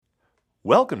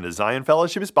Welcome to Zion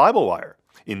Fellowship's Bible Wire.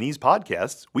 In these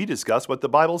podcasts, we discuss what the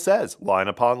Bible says, line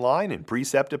upon line and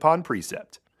precept upon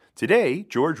precept. Today,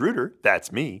 George Reuter,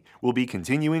 that's me, will be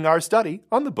continuing our study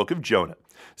on the book of Jonah.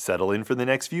 Settle in for the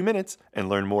next few minutes and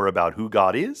learn more about who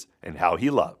God is and how He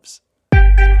loves.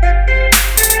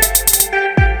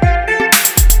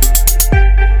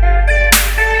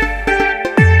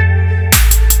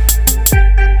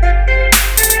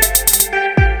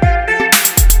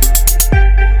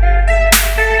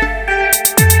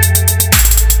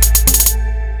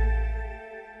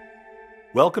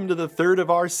 Welcome to the third of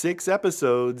our 6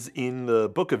 episodes in the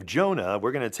book of Jonah.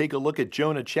 We're going to take a look at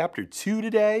Jonah chapter 2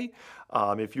 today.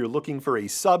 If you're looking for a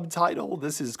subtitle,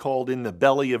 this is called In the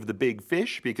Belly of the Big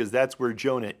Fish because that's where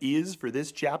Jonah is for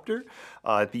this chapter.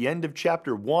 At the end of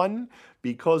chapter 1,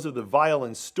 because of the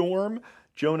violent storm,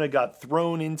 Jonah got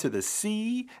thrown into the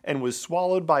sea and was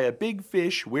swallowed by a big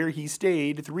fish where he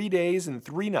stayed 3 days and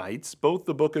 3 nights. Both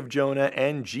the book of Jonah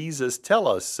and Jesus tell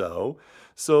us so.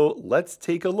 So let's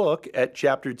take a look at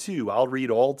chapter 2. I'll read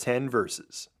all 10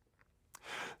 verses.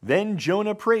 Then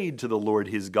Jonah prayed to the Lord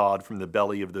his God from the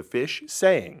belly of the fish,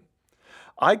 saying,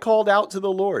 I called out to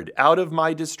the Lord out of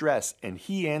my distress, and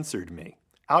he answered me.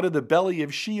 Out of the belly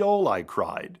of Sheol I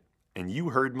cried, and you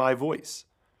heard my voice.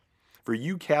 For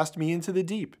you cast me into the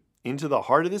deep, into the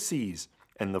heart of the seas,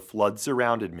 and the flood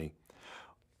surrounded me.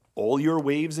 All your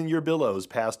waves and your billows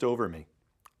passed over me.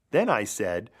 Then I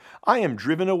said, I am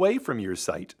driven away from your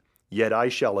sight, yet I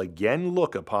shall again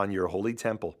look upon your holy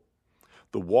temple.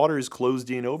 The waters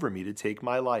closed in over me to take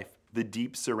my life. The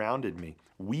deep surrounded me.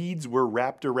 Weeds were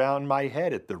wrapped around my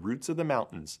head at the roots of the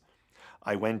mountains.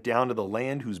 I went down to the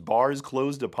land whose bars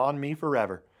closed upon me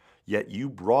forever. Yet you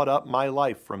brought up my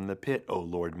life from the pit, O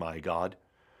Lord my God.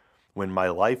 When my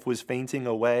life was fainting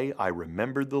away, I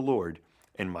remembered the Lord,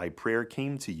 and my prayer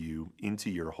came to you into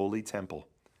your holy temple.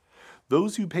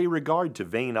 Those who pay regard to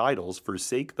vain idols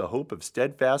forsake the hope of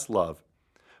steadfast love.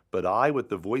 But I, with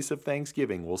the voice of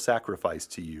thanksgiving, will sacrifice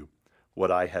to you. What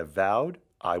I have vowed,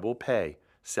 I will pay.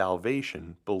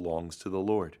 Salvation belongs to the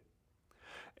Lord.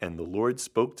 And the Lord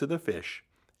spoke to the fish,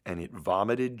 and it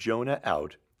vomited Jonah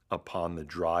out upon the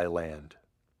dry land.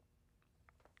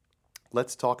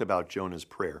 Let's talk about Jonah's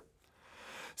prayer.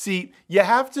 See, you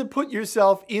have to put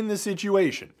yourself in the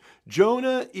situation.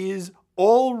 Jonah is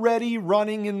already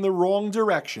running in the wrong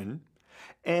direction,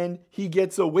 and he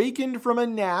gets awakened from a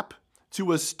nap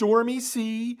to a stormy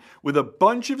sea with a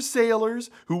bunch of sailors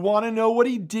who want to know what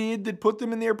he did that put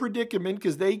them in their predicament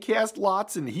because they cast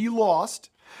lots and he lost.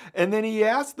 And then he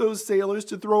asked those sailors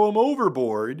to throw him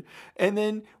overboard. And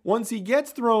then once he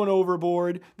gets thrown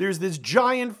overboard, there's this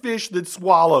giant fish that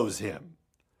swallows him.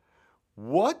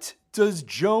 What does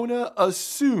Jonah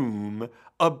assume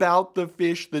about the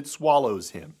fish that swallows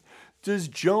him? Does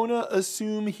Jonah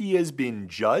assume he has been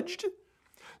judged?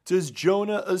 Does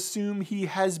Jonah assume he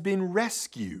has been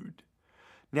rescued?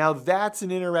 Now that's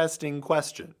an interesting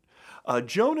question.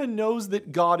 Jonah knows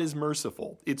that God is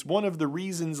merciful. It's one of the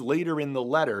reasons later in the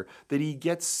letter that he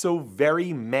gets so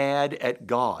very mad at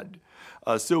God.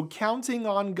 So counting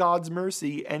on God's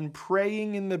mercy and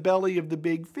praying in the belly of the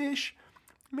big fish,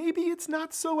 maybe it's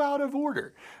not so out of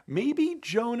order. Maybe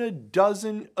Jonah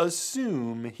doesn't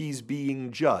assume he's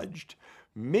being judged.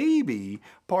 Maybe,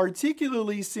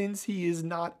 particularly since he is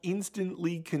not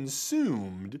instantly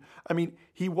consumed. I mean,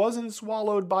 he wasn't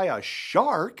swallowed by a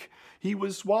shark. He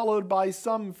was swallowed by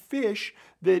some fish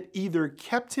that either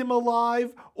kept him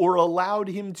alive or allowed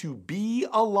him to be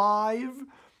alive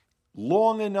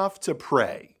long enough to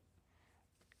pray.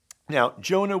 Now,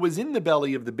 Jonah was in the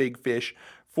belly of the big fish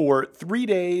for 3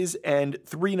 days and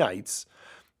 3 nights.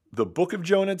 The book of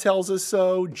Jonah tells us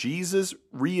so. Jesus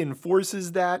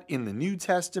reinforces that in the New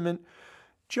Testament.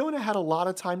 Jonah had a lot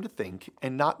of time to think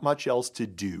and not much else to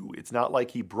do. It's not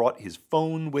like he brought his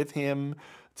phone with him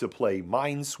to play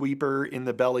Minesweeper in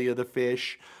the belly of the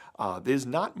fish. There's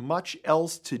not much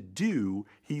else to do.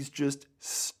 He's just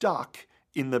stuck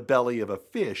in the belly of a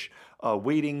fish,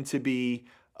 waiting to be,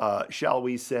 shall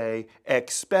we say,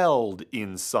 expelled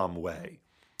in some way.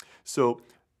 So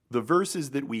the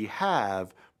verses that we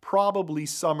have probably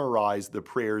summarize the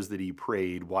prayers that he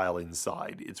prayed while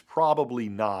inside. It's probably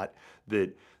not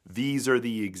that these are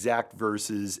the exact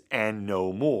verses and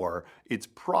no more. It's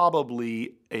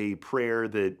probably a prayer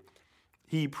that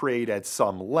he prayed at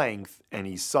some length and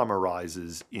he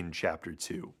summarizes in chapter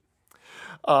 2.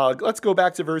 Let's go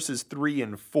back to verses 3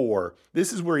 and 4.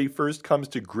 This is where he first comes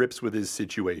to grips with his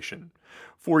situation.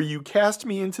 For you cast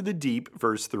me into the deep,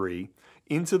 verse 3,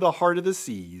 into the heart of the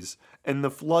seas, and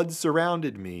the floods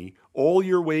surrounded me. All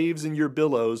your waves and your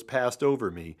billows passed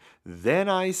over me. Then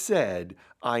I said,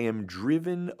 I am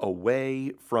driven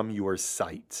away from your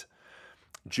sight.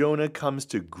 Jonah comes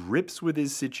to grips with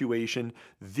his situation.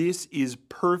 This is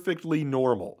perfectly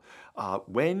normal.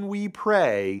 When we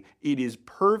pray, it is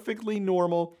perfectly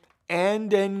normal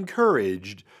and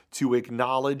encouraged to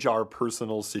acknowledge our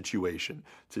personal situation.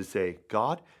 To say,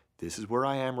 God, this is where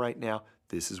I am right now.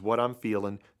 This is what I'm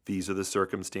feeling. These are the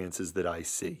circumstances that I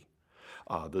see.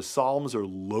 The Psalms are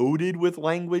loaded with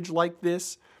language like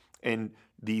this, and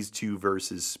these two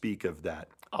verses speak of that.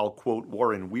 I'll quote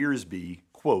Warren Wiersbe,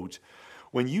 quote,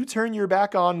 when you turn your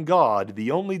back on God,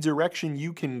 the only direction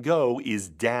you can go is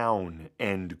down,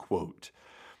 end quote.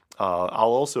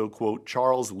 I'll also quote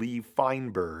Charles Lee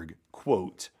Feinberg,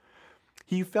 quote,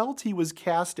 he felt he was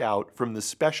cast out from the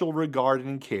special regard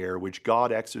and care which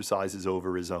God exercises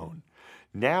over his own.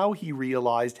 Now he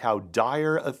realized how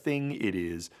dire a thing it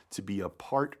is to be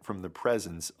apart from the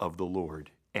presence of the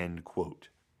Lord, end quote.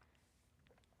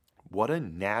 What a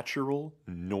natural,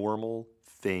 normal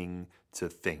thing to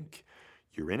think.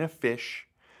 You're in a fish.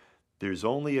 There's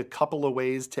only a couple of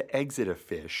ways to exit a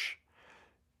fish.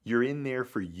 You're in there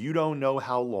for you don't know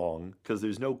how long because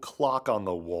there's no clock on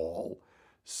the wall.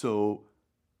 So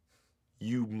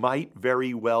you might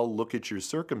very well look at your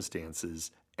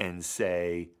circumstances and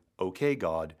say, okay,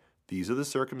 God, these are the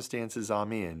circumstances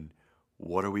I'm in.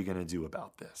 What are we going to do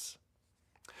about this?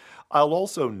 I'll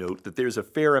also note that there's a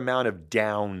fair amount of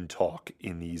down talk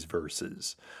in these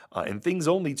verses. And things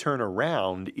only turn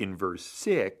around in verse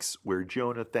 6, where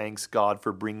Jonah thanks God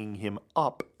for bringing him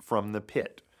up from the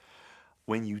pit.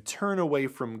 When you turn away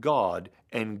from God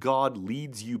and God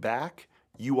leads you back,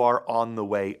 you are on the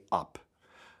way up.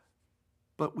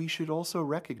 But we should also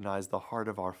recognize the heart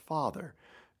of our Father.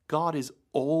 God is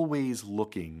always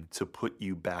looking to put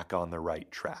you back on the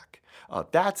right track.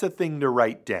 That's a thing to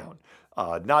write down.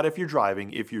 Not if you're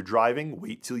driving. If you're driving,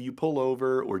 wait till you pull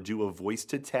over or do a voice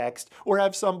to text or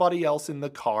have somebody else in the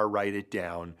car write it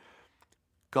down.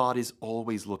 God is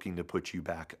always looking to put you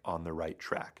back on the right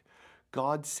track.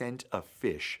 God sent a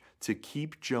fish to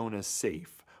keep Jonah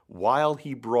safe while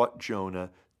he brought Jonah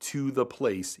to the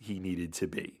place he needed to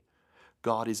be.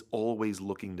 God is always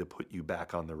looking to put you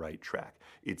back on the right track.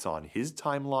 It's on his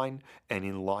timeline and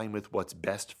in line with what's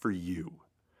best for you.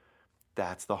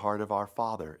 That's the heart of our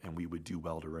Father, and we would do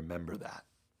well to remember that.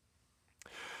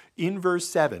 In verse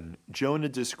 7, Jonah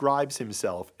describes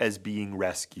himself as being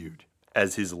rescued,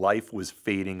 as his life was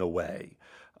fading away.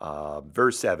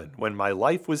 Verse 7, when my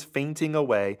life was fainting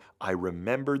away, I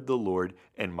remembered the Lord,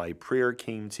 and my prayer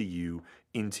came to you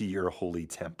into your holy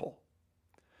temple.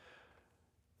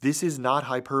 This is not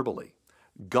hyperbole.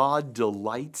 God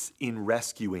delights in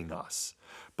rescuing us,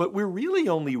 but we're really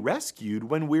only rescued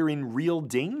when we're in real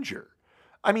danger.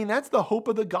 I mean, that's the hope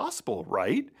of the gospel,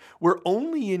 right? We're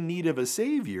only in need of a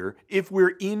Savior if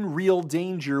we're in real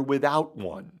danger without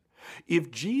one.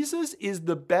 If Jesus is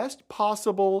the best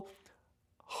possible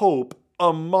hope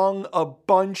among a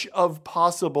bunch of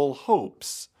possible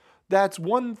hopes, that's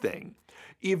one thing.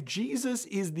 If Jesus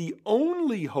is the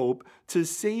only hope to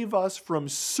save us from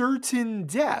certain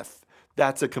death,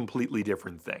 that's a completely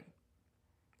different thing.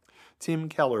 Tim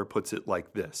Keller puts it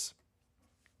like this.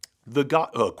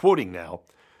 Quoting now,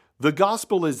 the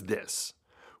gospel is this: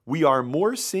 we are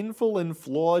more sinful and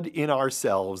flawed in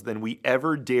ourselves than we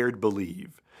ever dared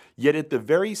believe. Yet at the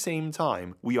very same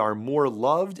time, we are more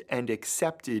loved and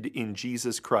accepted in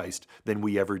Jesus Christ than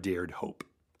we ever dared hope.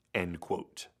 End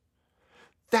quote.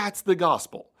 That's the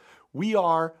gospel. We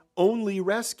are only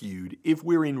rescued if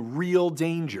we're in real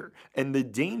danger. And the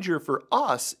danger for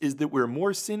us is that we're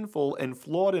more sinful and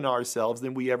flawed in ourselves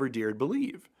than we ever dared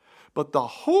believe. But the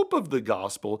hope of the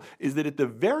gospel is that at the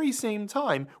very same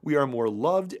time, we are more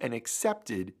loved and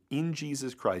accepted in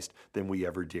Jesus Christ than we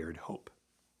ever dared hope.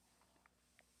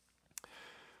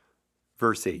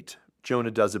 Verse 8,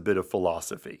 Jonah does a bit of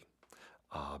philosophy.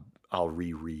 I'll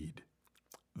reread.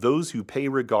 Those who pay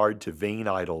regard to vain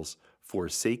idols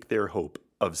forsake their hope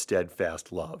of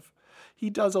steadfast love. He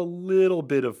does a little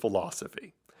bit of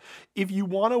philosophy. If you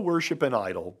want to worship an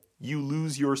idol, you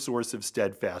lose your source of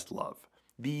steadfast love.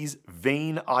 These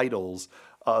vain idols,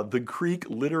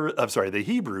 the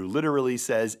Hebrew literally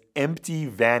says empty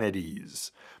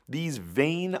vanities. These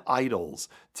vain idols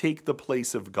take the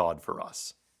place of God for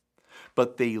us.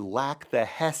 But they lack the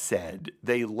hesed,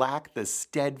 they lack the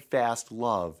steadfast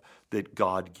love that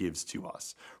God gives to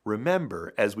us.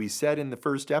 Remember, as we said in the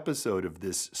first episode of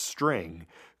this string,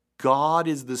 God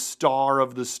is the star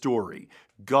of the story.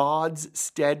 God's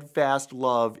steadfast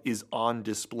love is on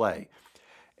display.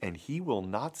 and he will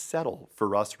not settle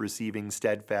for us receiving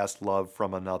steadfast love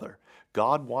from another.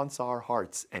 God wants our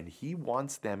hearts, and he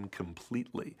wants them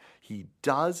completely. He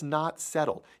does not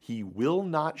settle. He will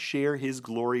not share his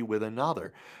glory with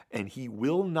another, and he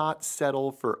will not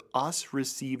settle for us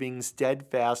receiving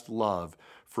steadfast love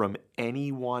from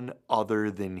anyone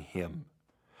other than him.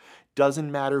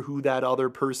 Doesn't matter who that other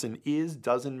person is,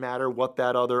 doesn't matter what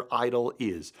that other idol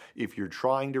is. If you're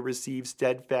trying to receive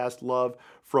steadfast love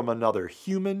from another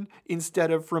human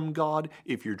instead of from God,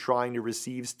 if you're trying to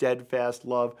receive steadfast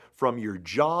love from your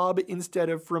job instead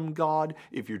of from God,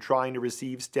 if you're trying to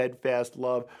receive steadfast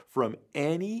love from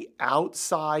any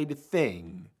outside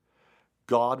thing,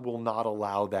 God will not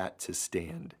allow that to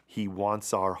stand. He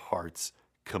wants our hearts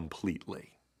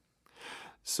completely.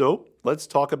 So let's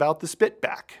talk about the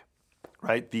spitback.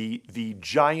 Right? The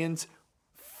giant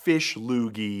fish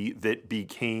loogie that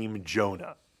became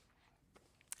Jonah.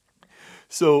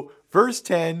 So verse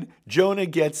 10, Jonah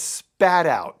gets spat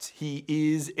out. He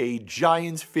is a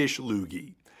giant fish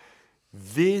loogie.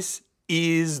 This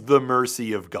is the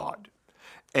mercy of God.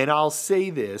 And I'll say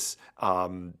this,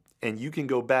 and you can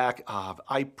go back.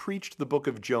 I preached the book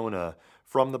of Jonah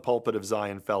from the pulpit of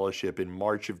Zion Fellowship in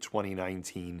March of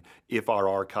 2019. If our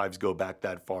archives go back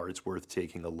that far, it's worth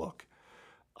taking a look.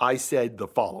 I said the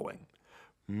following: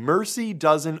 mercy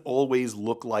doesn't always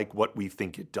look like what we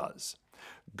think it does.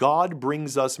 God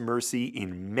brings us mercy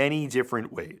in many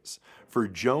different ways. For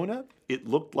Jonah, it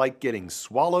looked like getting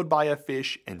swallowed by a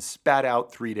fish and spat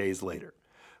out 3 days later.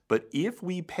 But if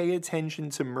we pay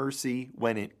attention to mercy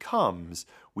when it comes,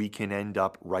 we can end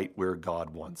up right where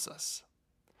God wants us.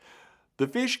 The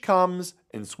fish comes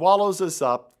and swallows us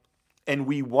up, and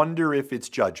we wonder if it's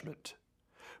judgment.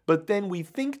 But then we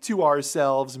think to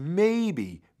ourselves,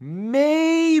 maybe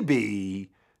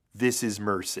this is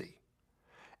mercy.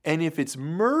 And if it's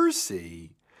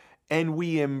mercy and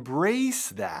we embrace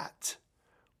that,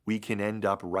 we can end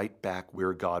up right back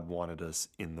where God wanted us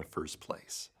in the first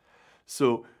place.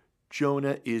 So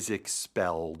Jonah is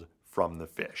expelled from the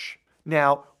fish.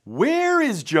 Now, where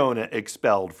is Jonah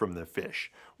expelled from the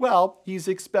fish? Well, he's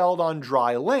expelled on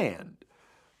dry land.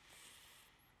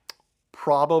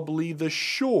 Probably the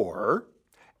shore,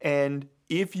 and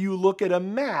if you look at a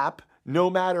map,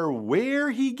 no matter where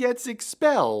he gets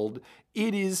expelled,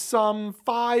 it is some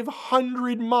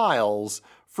 500 miles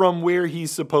from where he's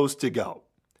supposed to go.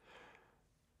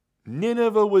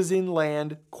 Nineveh was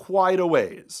inland quite a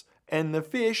ways, and the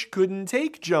fish couldn't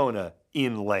take Jonah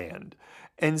inland.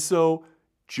 And so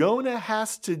Jonah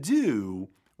has to do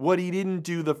what he didn't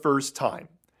do the first time.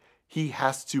 He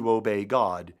has to obey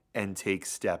God and take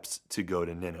steps to go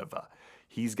to Nineveh.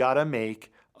 He's got to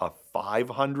make a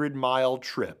 500-mile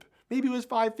trip. Maybe it was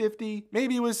 550,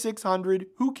 maybe it was 600,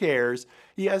 who cares?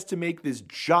 He has to make this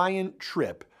giant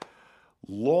trip,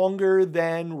 longer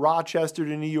than Rochester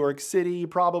to New York City,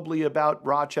 probably about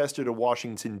Rochester to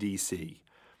Washington, D.C.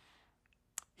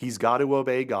 He's got to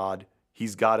obey God.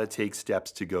 He's got to take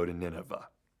steps to go to Nineveh.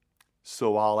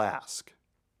 So I'll ask,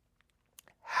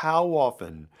 how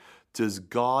often does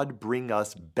God bring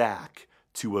us back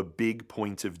to a big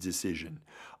point of decision,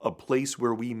 a place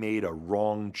where we made a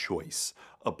wrong choice,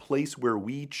 a place where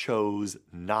we chose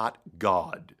not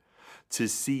God, to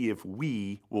see if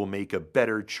we will make a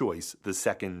better choice the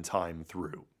second time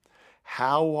through?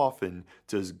 How often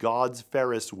does God's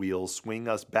Ferris wheel swing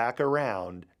us back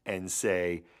around and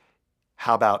say,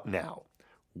 how about now?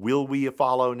 Will we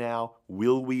follow now?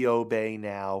 Will we obey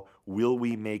now? Will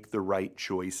we make the right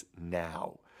choice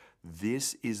now?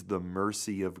 This is the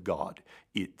mercy of God.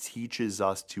 It teaches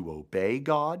us to obey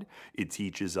God. It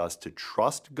teaches us to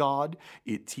trust God.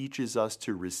 It teaches us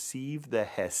to receive the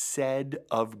hesed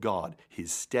of God,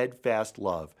 his steadfast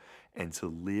love, and to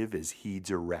live as he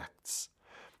directs.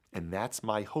 And that's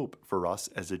my hope for us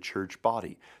as a church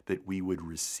body, that we would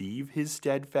receive his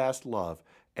steadfast love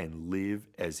and live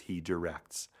as he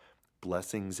directs.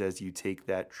 Blessings as you take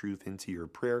that truth into your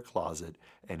prayer closet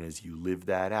and as you live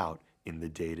that out in the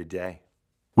day-to-day.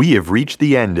 We have reached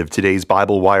the end of today's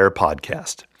Bible Wire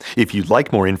podcast. If you'd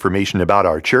like more information about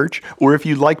our church, or if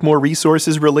you'd like more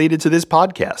resources related to this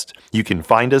podcast, you can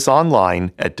find us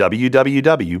online at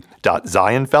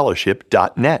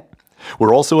www.zionfellowship.net.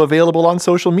 We're also available on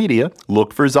social media.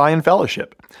 Look for Zion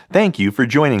Fellowship. Thank you for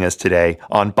joining us today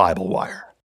on Bible Wire.